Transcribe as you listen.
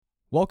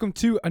Welcome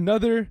to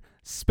another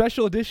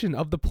special edition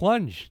of The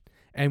Plunge.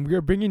 And we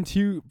are bringing to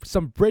you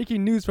some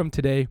breaking news from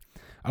today.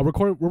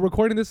 We're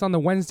recording this on the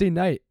Wednesday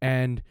night,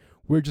 and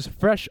we're just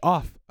fresh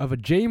off of a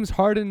James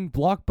Harden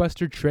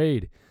blockbuster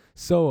trade.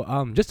 So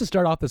just to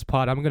start off this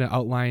pod, I'm going to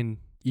outline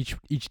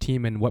each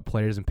team and what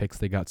players and picks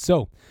they got.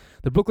 So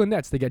the Brooklyn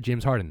Nets, they get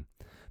James Harden.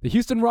 The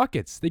Houston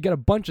Rockets, they get a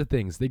bunch of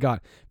things. They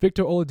got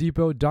Victor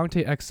Oladipo,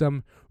 Dante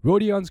Exum,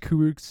 Rodions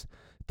Kurucs,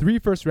 3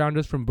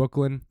 first-rounders from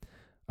Brooklyn,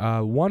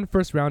 1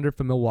 first-rounder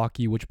from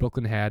Milwaukee, which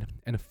Brooklyn had,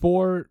 and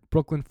 4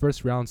 Brooklyn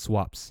first-round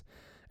swaps.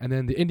 And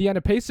then the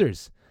Indiana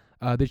Pacers,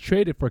 they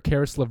traded for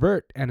Karis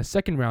LeVert and a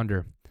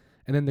second-rounder.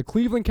 And then the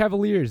Cleveland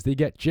Cavaliers, they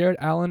get Jared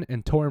Allen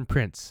and Taurean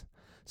Prince.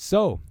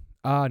 So,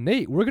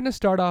 Nate, we're going to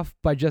start off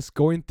by just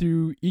going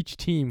through each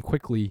team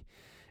quickly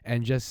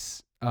and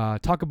just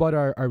talk about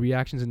our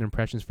reactions and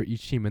impressions for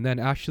each team, and then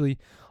actually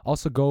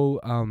also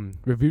go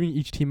reviewing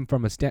each team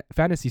from a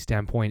fantasy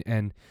standpoint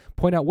and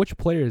point out which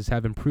players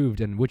have improved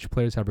and which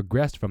players have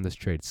regressed from this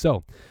trade.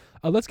 So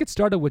let's get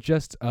started with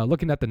just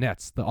looking at the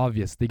Nets. The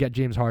obvious, they get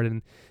James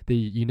Harden, they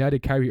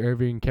united Kyrie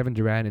Irving, Kevin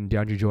Durant, and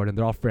DeAndre Jordan.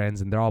 They're all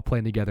friends and they're all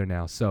playing together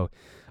now. So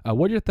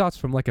what are your thoughts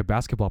from like a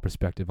basketball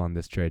perspective on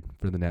this trade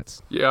for the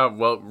Nets? Yeah,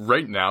 well,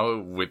 right now,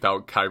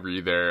 without Kyrie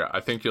there, I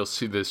think you'll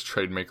see this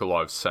trade make a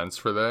lot of sense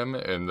for them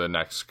in the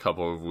next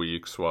couple of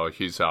weeks while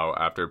he's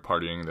out after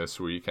partying this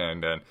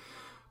weekend. And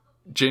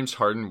James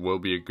Harden will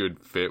be a good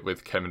fit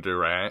with Kevin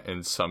Durant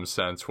in some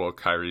sense while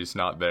Kyrie's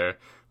not there.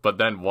 But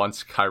then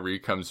once Kyrie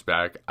comes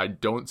back, I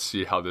don't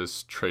see how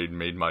this trade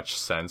made much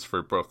sense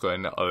for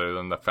Brooklyn other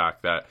than the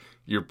fact that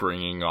you're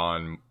bringing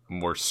on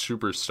more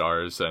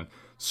superstars, and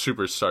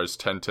superstars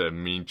tend to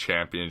mean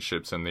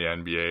championships in the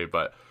NBA.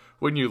 But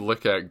when you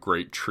look at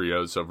great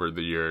trios over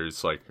the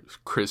years, like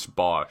Chris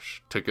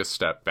Bosh took a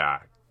step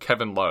back,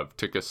 Kevin Love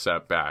took a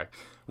step back.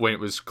 When it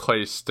was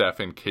Klay, Steph,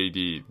 and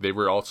KD, they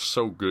were all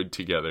so good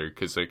together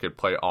because they could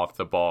play off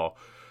the ball.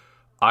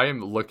 I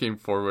am looking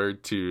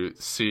forward to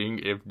seeing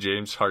if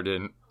James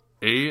Harden,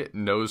 A,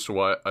 knows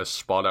what a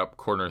spot-up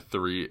corner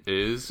 3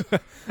 is,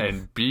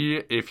 and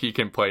B, if he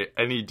can play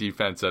any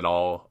defense at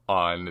all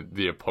on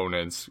the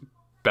opponent's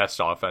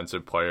best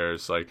offensive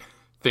players. Like,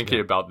 thinking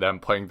about them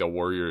playing the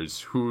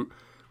Warriors,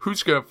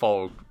 who's going to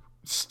follow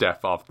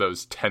Steph off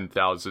those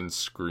 10,000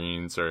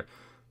 screens, or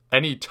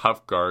any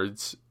tough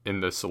guards in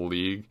this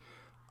league?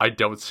 I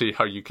don't see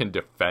how you can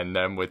defend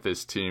them with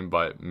this team,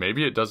 but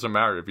maybe it doesn't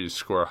matter if you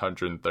score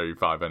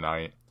 135 a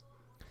night.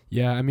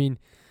 Yeah, I mean,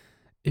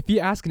 if you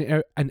ask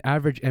an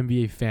average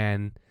NBA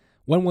fan,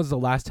 when was the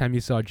last time you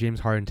saw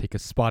James Harden take a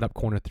spot-up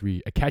corner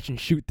 3, a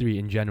catch-and-shoot 3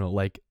 in general?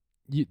 Like,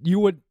 you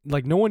would,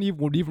 like, no one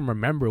would even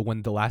remember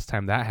when the last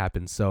time that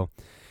happened. So,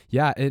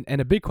 yeah,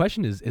 and a big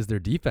question is their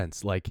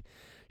defense. Like,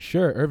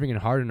 sure, Irving and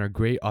Harden are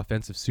great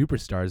offensive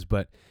superstars,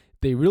 but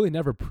they really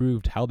never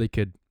proved how they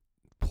could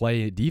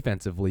play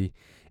defensively.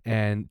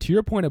 And to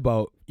your point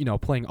about,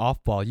 playing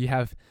off ball, you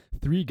have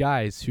 3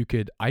 guys who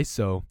could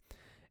ISO,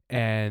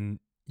 and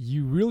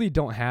you really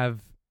don't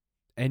have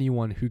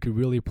anyone who could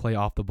really play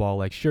off the ball.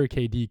 Like, sure,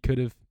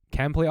 KD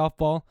can play off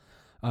ball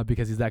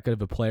because he's that good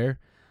of a player.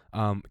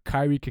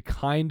 Kyrie could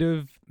kind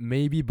of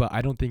maybe, but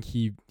I don't think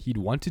he'd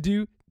want to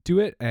do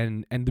it.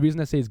 And the reason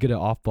I say he's good at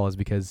off ball is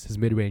because his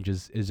mid range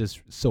is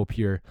just so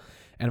pure.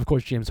 And of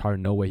course, James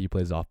Harden, no way he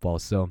plays off ball.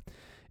 So,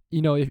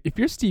 if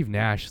you're Steve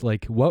Nash,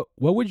 like what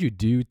would you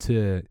do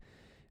to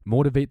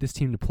motivate this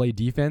team to play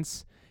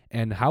defense?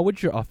 And how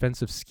would your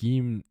offensive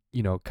scheme,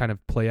 kind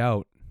of play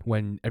out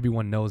when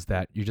everyone knows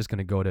that you're just going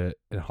to go to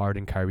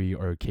Harden, Kyrie,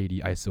 or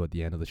KD ISO at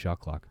the end of the shot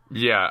clock?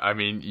 Yeah, I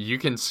mean, you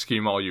can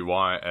scheme all you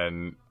want,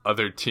 and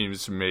other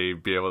teams may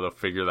be able to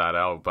figure that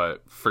out.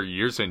 But for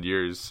years and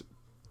years,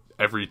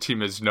 every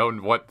team has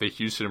known what the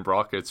Houston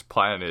Rockets'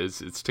 plan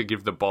is. It's to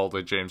give the ball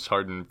to James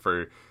Harden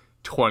for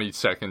 20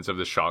 seconds of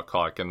the shot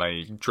clock, and then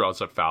he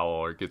draws a foul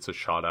or gets a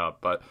shot up.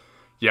 But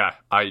yeah,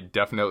 I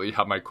definitely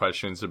have my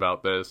questions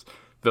about this.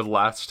 The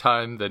last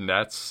time the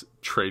Nets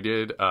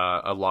traded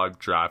a lot of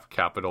draft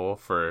capital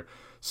for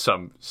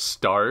some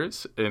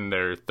stars in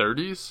their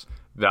 30s,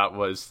 that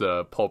was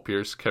the Paul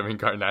Pierce, Kevin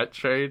Garnett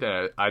trade.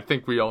 And I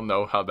think we all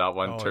know how that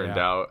one turned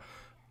out.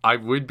 I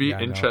would be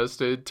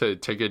interested to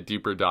take a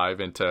deeper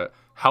dive into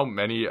how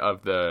many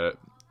of the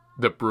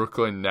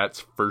Brooklyn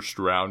Nets first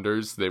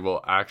rounders they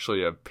will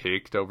actually have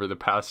picked over the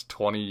past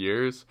 20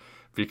 years,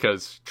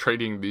 because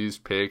trading these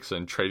picks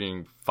and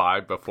trading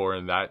 5 before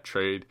in that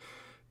trade,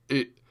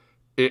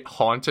 it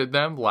haunted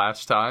them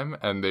last time,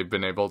 and they've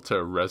been able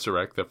to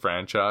resurrect the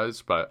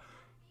franchise, but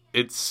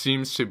it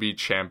seems to be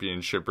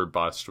championship or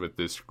bust with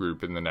this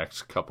group in the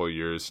next couple of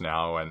years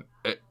now, and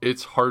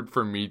it's hard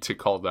for me to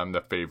call them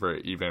the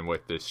favorite even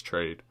with this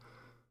trade.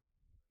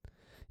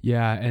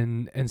 Yeah,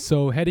 and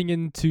so heading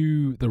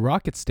into the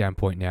Rockets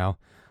standpoint now,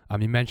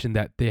 you mentioned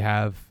that they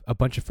have a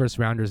bunch of first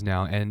rounders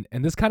now, and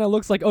this kind of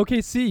looks like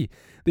OKC.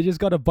 They just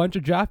got a bunch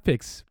of draft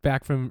picks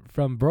back from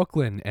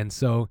Brooklyn,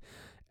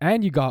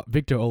 and you got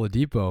Victor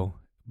Oladipo.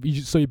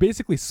 So you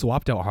basically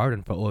swapped out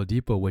Harden for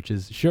Oladipo, which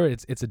is, sure,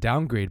 it's a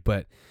downgrade,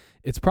 but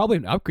it's probably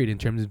an upgrade in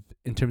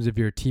terms of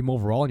your team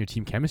overall and your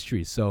team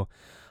chemistry. So,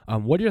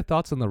 what are your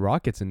thoughts on the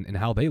Rockets and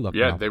how they look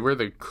Yeah, now? they were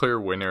the clear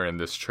winner in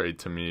this trade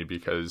to me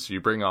because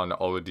you bring on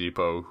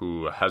Oladipo,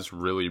 who has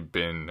really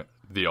been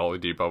the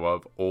Oladipo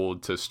of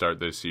old to start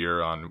this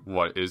year on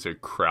what is a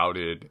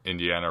crowded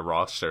Indiana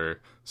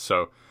roster.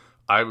 So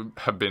I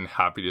have been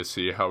happy to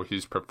see how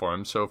he's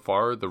performed so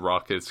far. The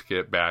Rockets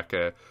get back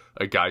a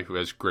guy who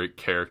has great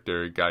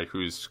character, a guy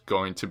who's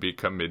going to be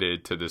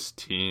committed to this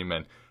team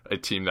and a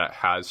team that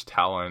has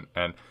talent.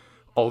 And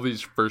all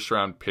these first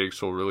round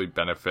picks will really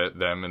benefit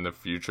them in the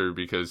future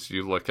because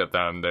you look at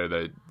them, they're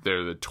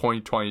the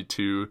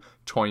 2022,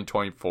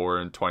 2024,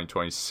 and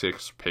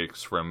 2026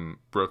 picks from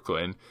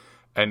Brooklyn.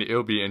 And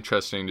it'll be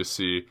interesting to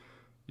see,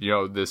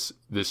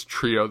 this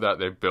trio that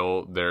they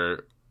built.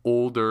 They're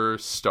older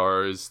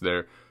stars.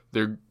 They're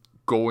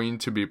going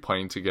to be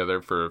playing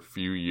together for a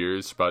few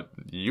years, but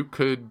you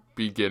could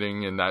be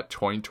getting in that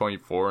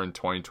 2024 and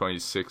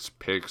 2026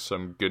 picks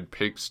some good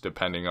picks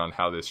depending on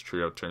how this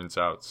trio turns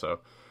out. So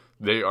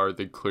they are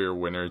the clear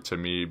winner to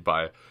me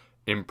by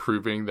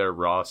improving their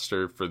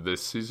roster for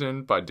this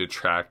season by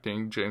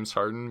detracting James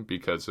Harden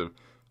because of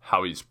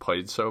how he's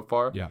played so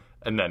far. Yeah.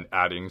 And then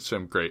adding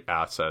some great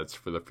assets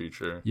for the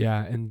future.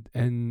 Yeah, and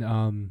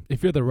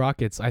if you're the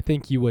Rockets, I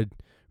think you would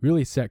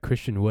really set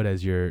Christian Wood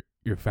as your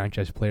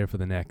franchise player for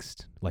the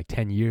next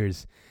 10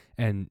 years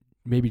and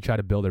maybe try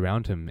to build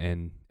around him.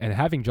 And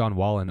having John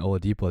Wall and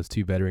Oladipo as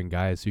two veteran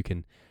guys who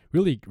can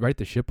really right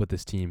the ship with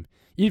this team,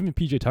 even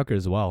PJ Tucker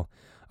as well.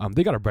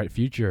 They got a bright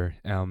future,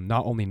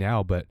 not only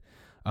now, but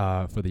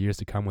for the years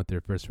to come with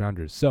their first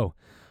rounders. So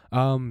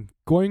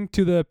going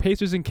to the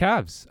Pacers and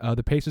Cavs.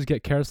 The Pacers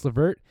get Karis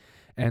LeVert,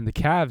 and the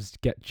Cavs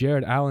get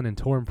Jared Allen and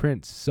Taurean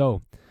Prince.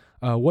 So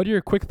what are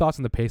your quick thoughts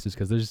on the Pacers?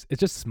 Because it's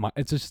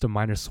just a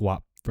minor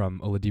swap from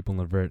Oladipo and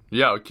LeVert.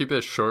 Yeah, I'll keep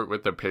this short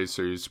with the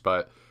Pacers,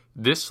 but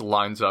this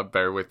lines up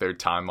better with their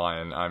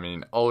timeline. I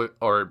mean,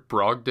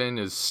 Brogdon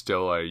is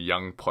still a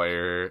young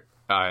player,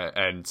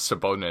 and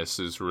Sabonis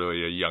is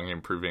really a young,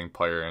 improving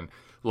player, and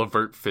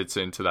LeVert fits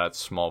into that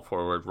small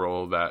forward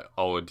role that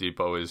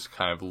Oladipo is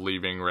kind of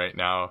leaving right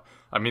now.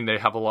 I mean, they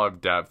have a lot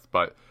of depth,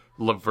 but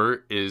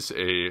LeVert is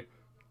a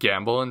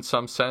gamble in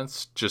some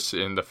sense, just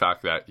in the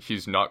fact that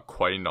he's not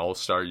quite an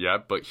all-star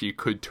yet, but he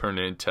could turn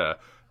into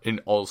an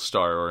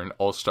all-star or an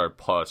all-star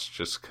plus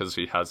just because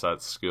he has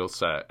that skill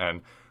set.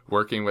 And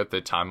working with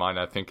the timeline,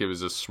 I think it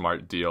was a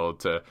smart deal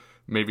to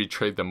maybe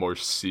trade the more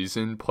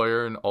seasoned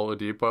player in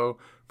Oladipo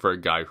for a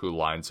guy who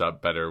lines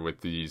up better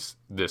with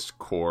this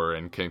core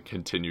and can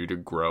continue to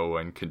grow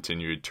and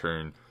continue to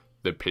turn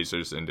the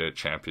Pacers into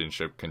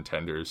championship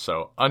contenders.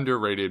 So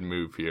underrated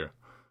move here.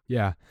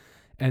 Yeah.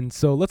 And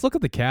so let's look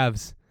at the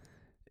Cavs.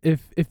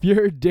 If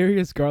you're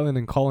Darius Garland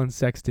and Colin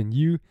Sexton,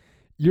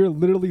 you're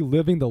literally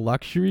living the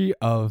luxury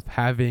of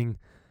having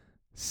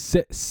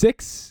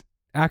six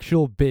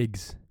actual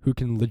bigs who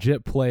can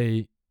legit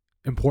play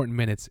important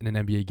minutes in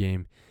an NBA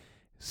game.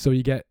 So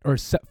you get,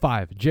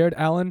 five: Jared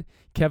Allen,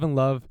 Kevin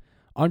Love,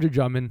 Andre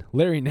Drummond,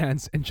 Larry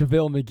Nance, and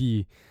JaVale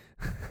McGee.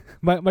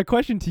 My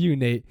question to you,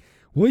 Nate,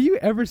 will you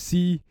ever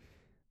see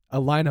a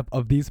lineup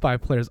of these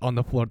five players on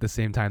the floor at the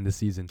same time this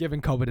season,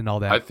 given COVID and all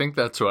that? I think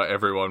that's what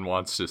everyone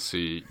wants to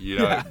see.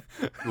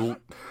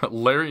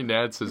 Larry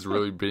Nance has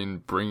really been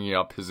bringing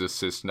up his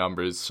assist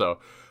numbers, so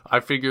I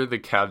figure the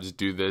Cavs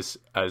do this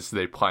as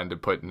they plan to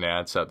put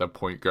Nance at the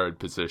point guard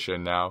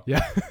position now.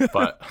 Yeah.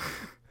 But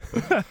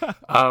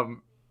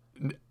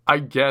I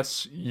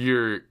guess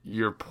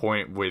your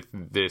point with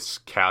this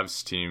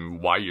Cavs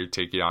team, why you're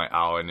taking on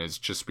Allen, is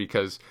just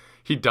because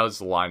he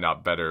does line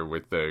up better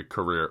with the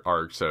career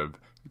arcs of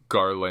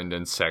Garland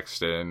and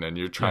Sexton, and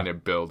you're trying to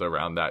build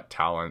around that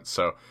talent.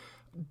 So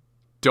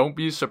don't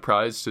be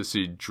surprised to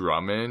see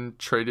Drummond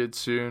traded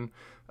soon.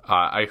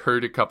 I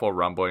heard a couple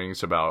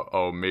rumblings about,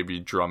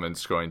 maybe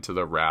Drummond's going to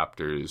the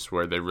Raptors,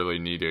 where they really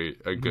need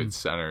a good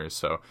center.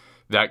 So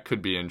that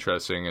could be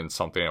interesting and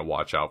something to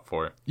watch out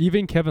for.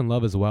 Even Kevin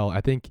Love as well.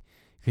 I think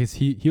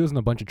he was in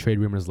a bunch of trade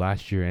rumors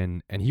last year,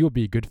 and he would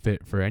be a good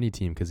fit for any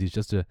team because he's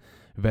just a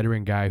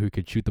veteran guy who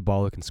could shoot the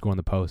ball, who can score on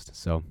the post.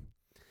 So,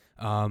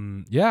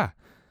 yeah.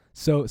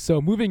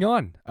 So moving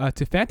on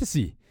to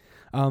fantasy.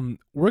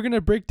 We're going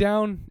to break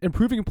down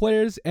improving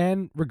players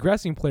and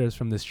regressing players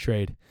from this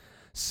trade.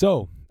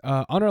 So,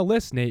 on our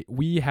list, Nate,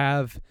 we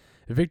have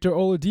Victor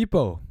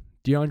Oladipo,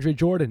 DeAndre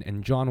Jordan,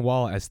 and John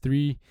Wall as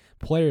three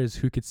players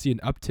who could see an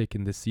uptick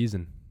in this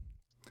season.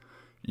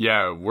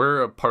 Yeah,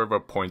 we're a part of a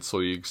points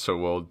league, so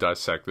we'll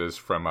dissect this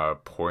from a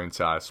points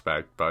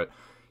aspect, but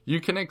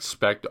you can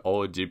expect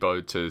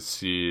Oladipo to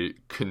see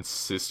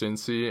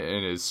consistency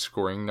in his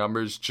scoring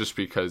numbers just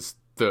because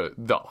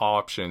the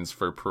options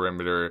for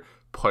perimeter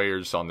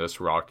players on this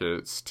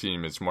Rockets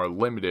team is more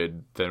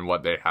limited than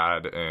what they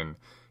had in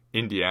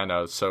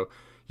Indiana. So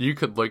you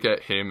could look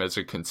at him as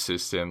a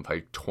consistent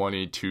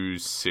 22,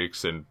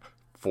 6, and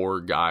 4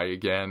 guy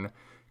again,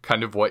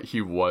 kind of what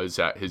he was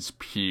at his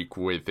peak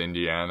with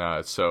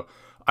Indiana. So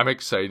I'm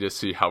excited to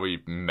see how he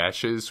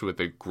meshes with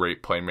a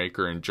great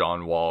playmaker in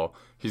John Wall.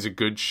 He's a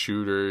good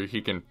shooter.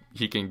 He can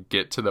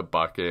get to the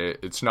bucket.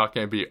 It's not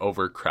going to be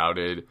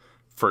overcrowded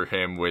for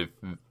him with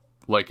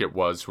like it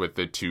was with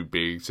the two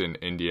bigs in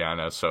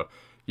Indiana. So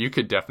you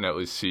could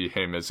definitely see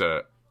him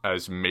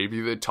as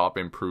maybe the top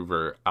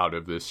improver out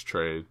of this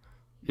trade.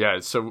 Yeah,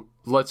 so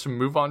let's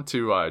move on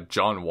to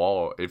John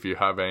Wall. If you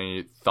have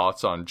any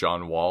thoughts on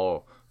John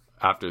Wall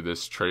after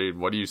this trade,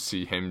 what do you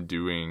see him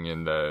doing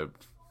in the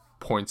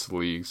points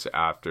leagues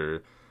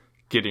after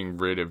getting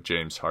rid of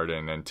James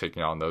Harden and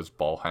taking on those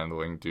ball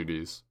handling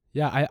duties?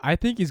 Yeah, I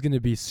think he's going to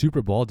be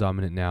super ball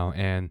dominant now,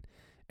 and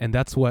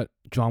that's what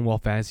John Wall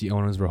fantasy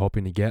owners were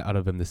hoping to get out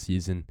of him this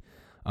season.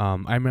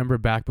 I remember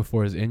back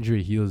before his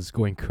injury, he was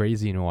going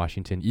crazy in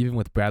Washington, even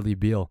with Bradley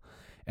Beal,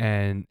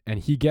 and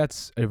he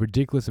gets a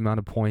ridiculous amount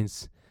of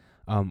points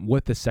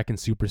with the second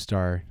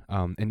superstar,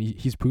 and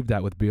he's proved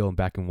that with Beal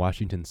back in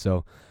Washington.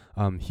 So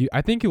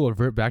I think he'll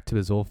revert back to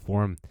his old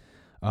form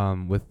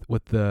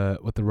with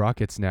the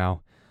Rockets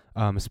now,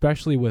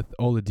 especially with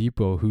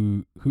Oladipo,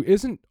 who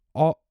isn't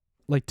all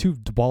like too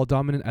ball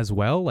dominant as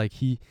well. Like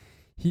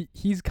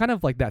he's kind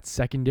of like that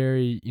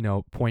secondary,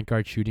 point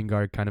guard, shooting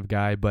guard kind of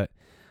guy. But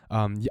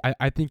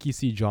I think you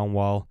see John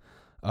Wall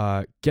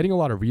getting a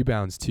lot of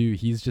rebounds too.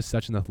 He's just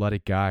such an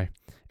athletic guy,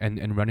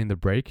 and running the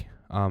break.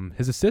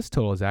 His assist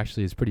total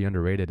is pretty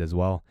underrated as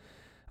well,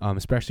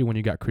 especially when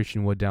you got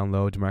Christian Wood down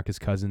low, DeMarcus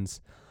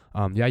Cousins.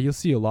 You'll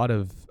see a lot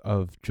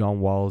of John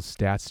Wall's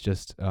stats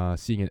just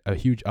seeing a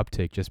huge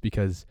uptick just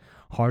because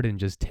Harden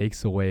just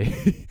takes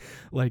away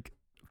like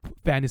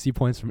fantasy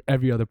points from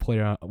every other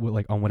player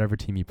on whatever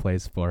team he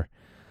plays for.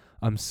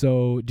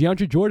 So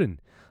DeAndre Jordan,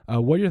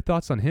 what are your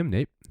thoughts on him,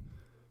 Nate?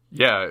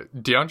 Yeah,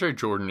 DeAndre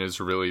Jordan is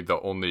really the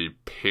only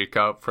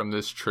pickup from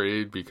this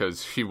trade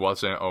because he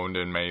wasn't owned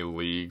in many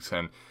leagues,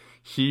 and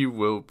he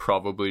will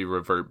probably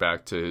revert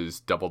back to his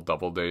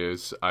double-double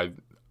days.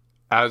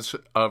 As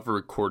of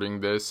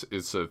recording this,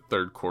 it's the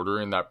third quarter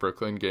in that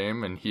Brooklyn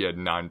game, and he had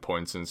 9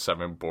 points and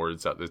 7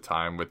 boards at the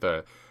time with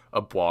a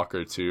block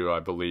or two, I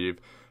believe.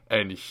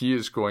 And he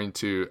is going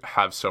to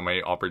have so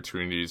many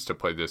opportunities to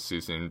play this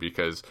season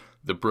because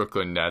the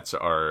Brooklyn Nets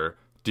are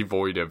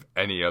devoid of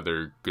any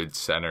other good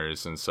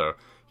centers. And so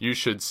you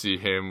should see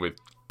him with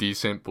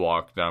decent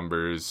block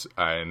numbers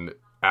and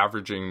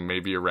averaging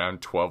maybe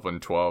around 12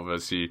 and 12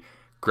 as he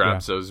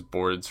grabs those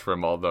boards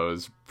from all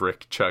those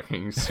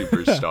brick-chucking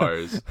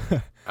superstars.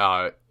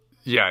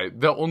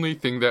 The only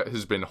thing that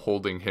has been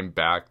holding him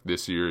back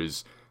this year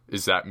is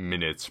that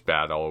minutes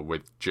battle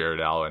with Jared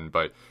Allen,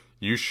 but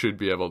you should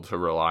be able to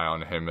rely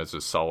on him as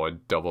a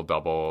solid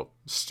double-double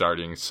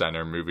starting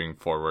center moving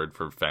forward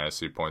for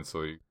Fantasy Points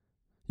League.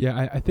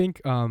 Yeah, I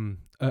think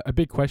a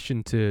big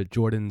question to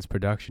Jordan's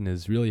production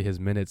is really his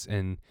minutes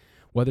and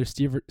whether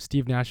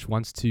Steve Nash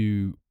wants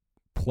to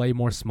play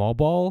more small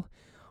ball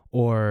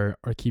or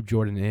keep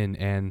Jordan in.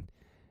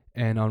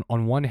 And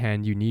on one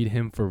hand, you need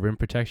him for rim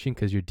protection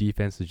because your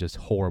defense is just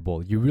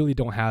horrible. You really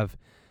don't have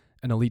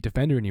an elite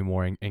defender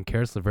anymore, and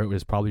Karis LeVert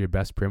was probably your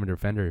best perimeter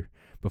defender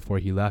before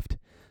he left.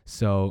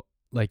 So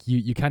like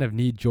you kind of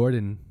need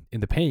Jordan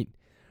in the paint,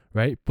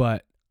 right?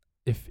 But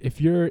if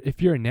you're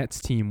a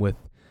Nets team with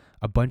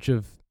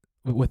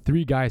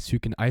three guys who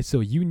can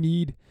ISO, you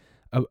need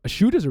a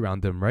shooters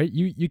around them, right?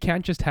 You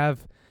can't just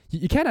have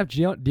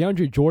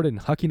DeAndre Jordan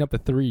hucking up the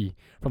three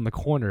from the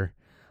corner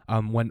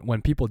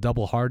when people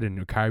double Harden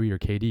or Kyrie or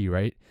KD,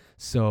 right?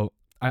 So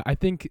I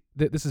think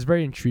that this is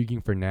very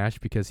intriguing for Nash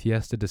because he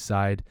has to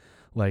decide,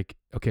 like,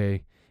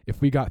 okay,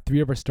 if we got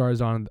three of our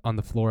stars on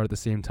the floor at the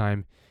same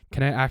time,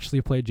 can I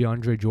actually play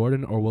DeAndre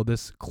Jordan, or will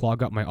this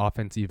clog up my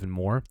offense even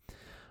more?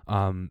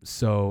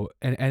 So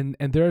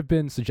there have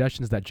been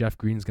suggestions that Jeff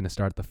Green's going to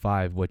start the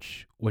 5,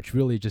 which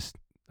really just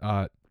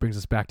brings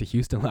us back to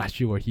Houston last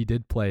year where he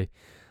did play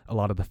a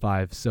lot of the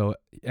 5. So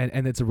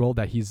and it's a role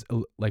that he's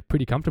like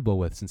pretty comfortable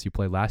with since he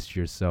played last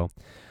year. So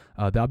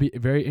that'll be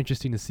very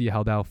interesting to see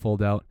how that'll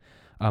fold out.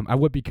 I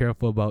would be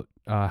careful about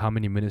how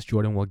many minutes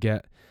Jordan will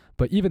get,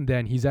 but even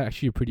then, he's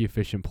actually a pretty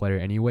efficient player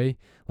anyway.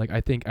 Like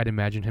I think I'd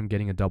imagine him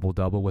getting a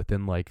double-double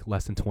within like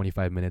less than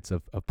 25 minutes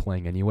of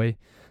playing anyway.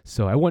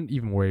 So I wouldn't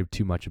even worry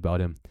too much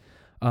about him.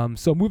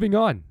 So moving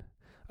on,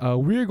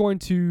 we're going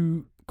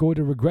to go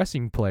to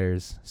regressing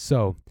players.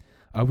 So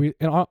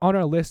on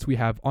our list, we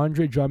have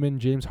Andre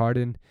Drummond, James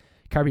Harden,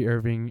 Kyrie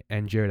Irving,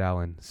 and Jared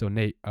Allen. So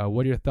Nate,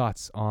 what are your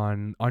thoughts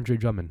on Andre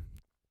Drummond?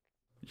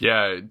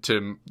 Yeah,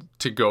 to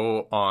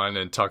go on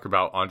and talk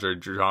about Andre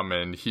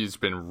Drummond, he's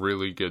been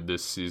really good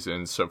this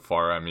season so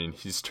far. I mean,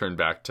 he's turned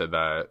back to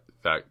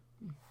that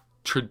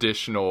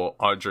traditional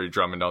Andre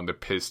Drummond on the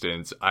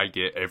Pistons, I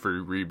get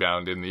every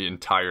rebound in the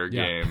entire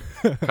game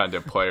kind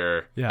of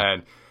player.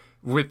 And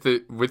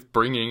with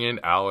bringing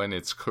in Allen,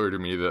 it's clear to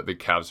me that the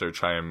Cavs are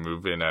trying to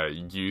move in a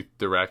youth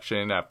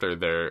direction after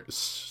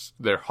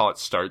their hot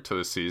start to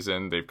the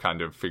season. They've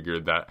kind of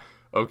figured that,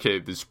 okay,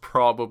 this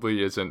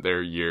probably isn't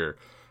their year.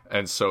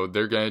 And so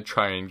they're going to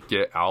try and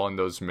get Allen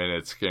those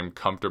minutes, get him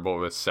comfortable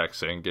with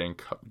Sexton,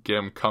 get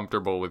him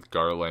comfortable with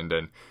Garland.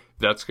 And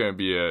that's going to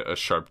be a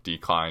sharp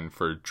decline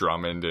for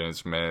Drummond in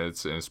his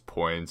minutes and his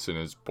points and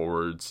his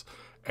boards.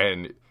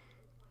 And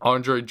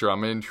Andre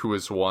Drummond, who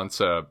was once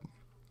a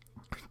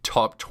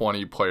top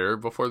 20 player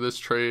before this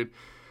trade,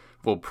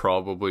 will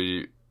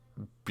probably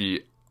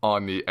be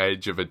on the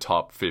edge of a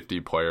top 50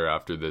 player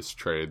after this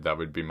trade. That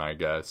would be my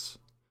guess.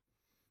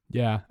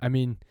 Yeah, I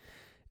mean,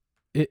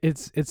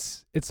 it's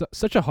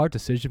such a hard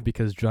decision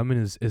because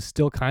Drummond is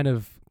still kind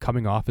of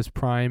coming off his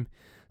prime,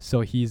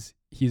 so he's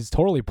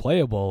totally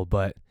playable.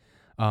 But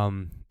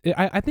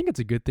I think it's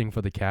a good thing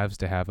for the Cavs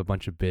to have a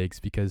bunch of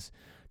bigs because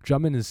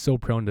Drummond is so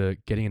prone to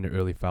getting into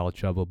early foul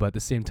trouble. But at the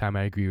same time,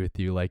 I agree with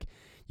you. Like,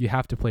 you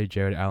have to play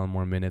Jared Allen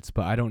more minutes,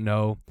 but I don't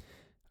know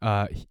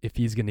if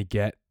he's gonna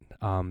get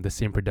the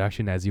same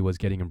production as he was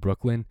getting in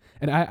Brooklyn.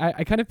 And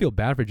I kind of feel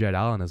bad for Jared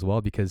Allen as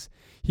well because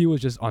he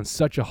was just on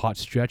such a hot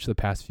stretch the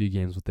past few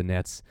games with the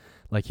Nets.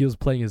 Like, he was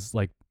playing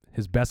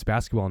his best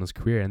basketball in his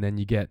career, and then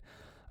you get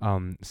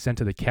sent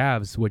to the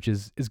Cavs, which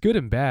is good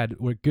and bad.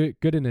 We're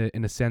good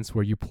in a sense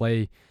where you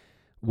play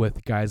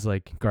with guys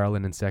like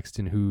Garland and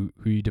Sexton who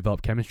you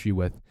develop chemistry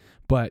with,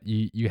 but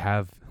you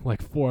have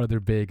like 4 other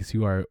bigs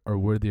who are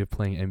worthy of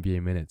playing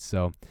NBA minutes.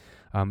 So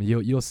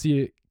you'll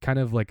see kind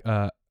of like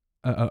a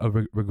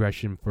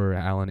regression for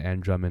Allen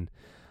and Drummond.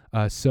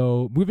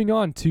 So moving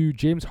on to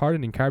James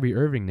Harden and Kyrie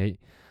Irving, Nate,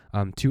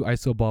 2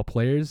 iso ball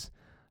players.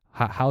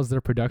 How's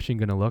their production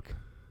going to look?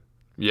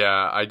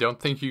 Yeah, I don't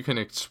think you can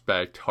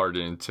expect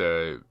Harden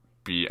to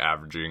be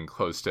averaging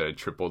close to a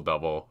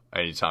triple-double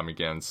anytime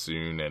again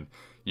soon, and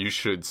you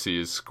should see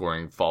his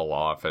scoring fall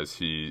off as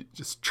he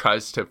just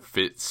tries to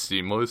fit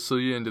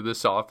seamlessly into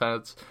this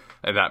offense,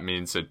 and that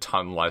means a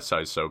ton less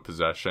ISO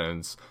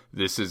possessions.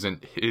 This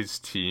isn't his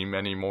team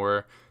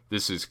anymore.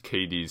 This is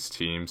KD's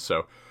team,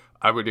 so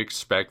I would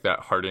expect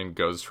that Harden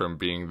goes from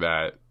being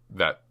that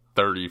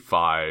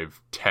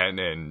 35, 10,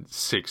 and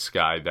 6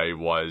 guy that he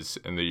was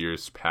in the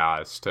years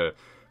past to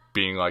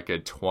being like a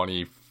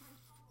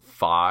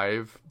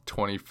 25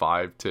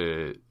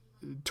 to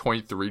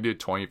 23 to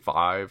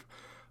 25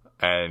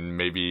 and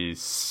maybe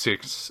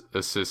 6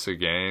 assists a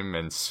game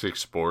and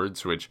 6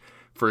 boards, which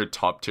for a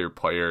top tier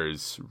player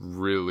is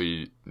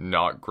really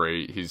not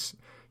great. He's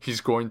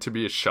going to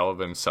be a shell of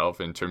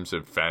himself in terms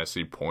of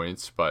fantasy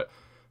points, but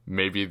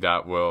maybe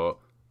that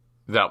will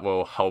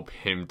help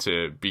him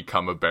to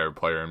become a better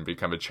player and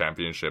become a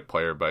championship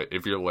player. But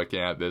if you're looking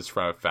at this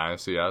from a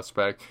fantasy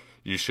aspect,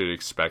 you should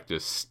expect a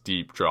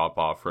steep drop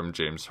off from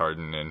James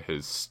Harden and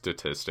his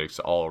statistics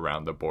all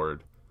around the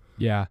board.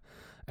 Yeah.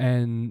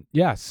 And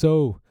yeah,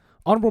 so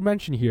honorable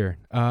mention here.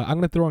 I'm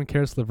going to throw on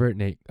Karis LeVert,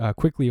 Nate.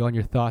 Quickly on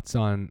your thoughts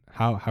on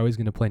how he's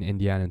going to play in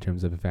Indiana in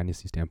terms of a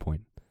fantasy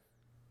standpoint.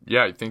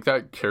 Yeah, I think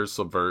that Karis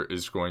LeVert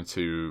is going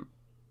to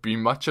be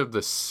much of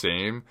the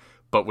same,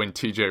 but when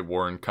TJ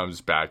Warren comes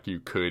back, you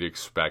could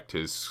expect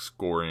his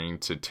scoring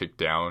to tick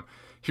down.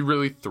 He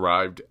really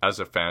thrived as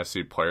a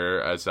fantasy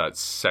player as that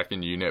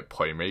second unit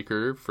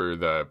playmaker for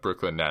the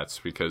Brooklyn Nets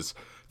because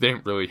they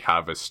didn't really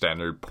have a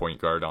standard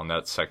point guard on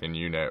that second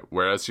unit.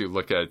 Whereas you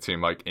look at a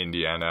team like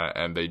Indiana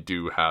and they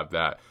do have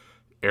that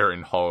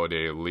Aaron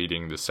Holiday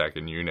leading the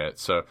second unit.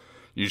 So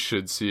you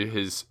should see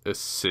his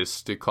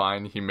assists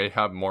decline. He may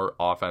have more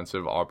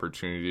offensive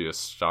opportunity to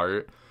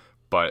start,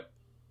 but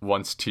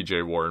once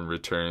TJ Warren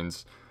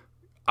returns,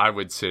 I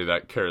would say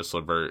that Karis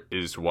LeVert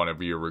is one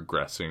of your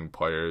regressing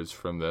players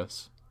from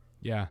this.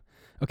 Yeah.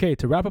 Okay,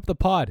 to wrap up the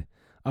pod,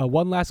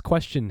 one last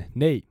question,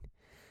 Nate.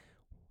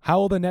 How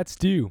will the Nets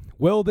do?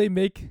 Will they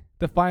make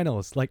the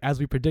finals like as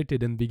we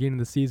predicted in the beginning of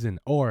the season,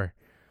 or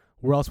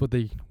where else would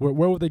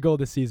they go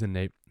this season,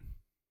 Nate?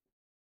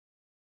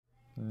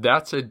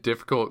 That's a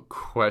difficult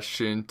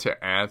question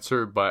to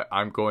answer, but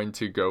I'm going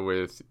to go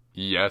with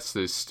yes,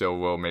 they still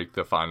will make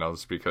the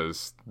finals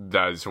because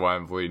that is what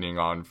I'm leaning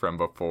on from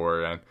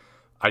before. And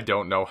I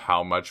don't know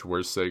how much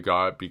worse they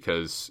got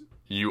because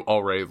you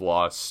already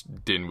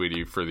lost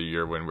Dinwiddie for the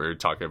year when we were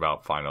talking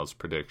about finals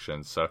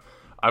predictions. So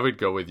I would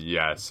go with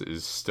yes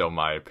is still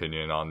my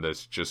opinion on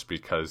this just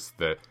because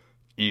the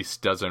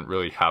East doesn't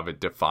really have a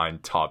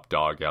defined top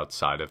dog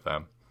outside of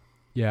them.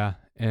 Yeah,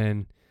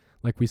 and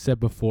like we said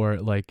before,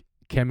 like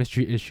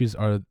chemistry issues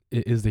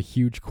is the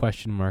huge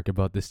question mark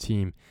about this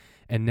team.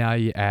 And now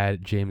you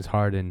add James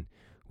Harden,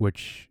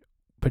 which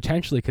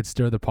potentially could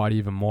stir the pot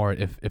even more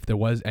if there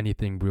was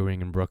anything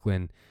brewing in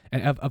Brooklyn.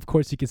 And of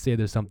course you could say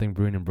there's something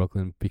brewing in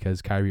Brooklyn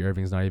because Kyrie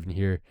Irving's not even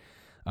here.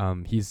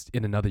 He's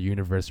in another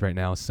universe right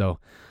now. So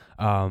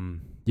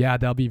yeah,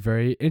 that'll be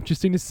very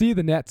interesting to see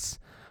the Nets.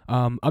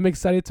 I'm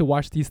excited to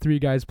watch these 3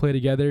 guys play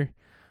together.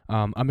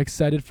 I'm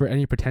excited for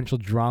any potential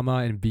drama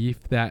and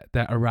beef that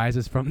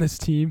arises from this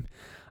team.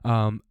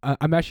 I'm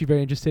actually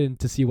very interested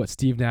to see what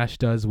Steve Nash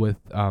does with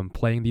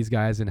playing these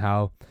guys and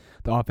how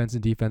the offense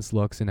and defense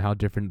looks and how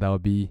different that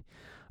would be.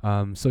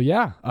 So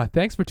yeah,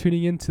 thanks for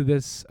tuning in to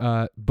this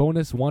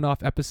bonus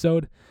one-off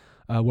episode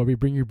where we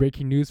bring you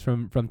breaking news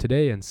from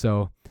today. And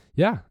so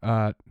yeah,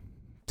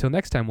 till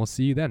next time, we'll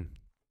see you then.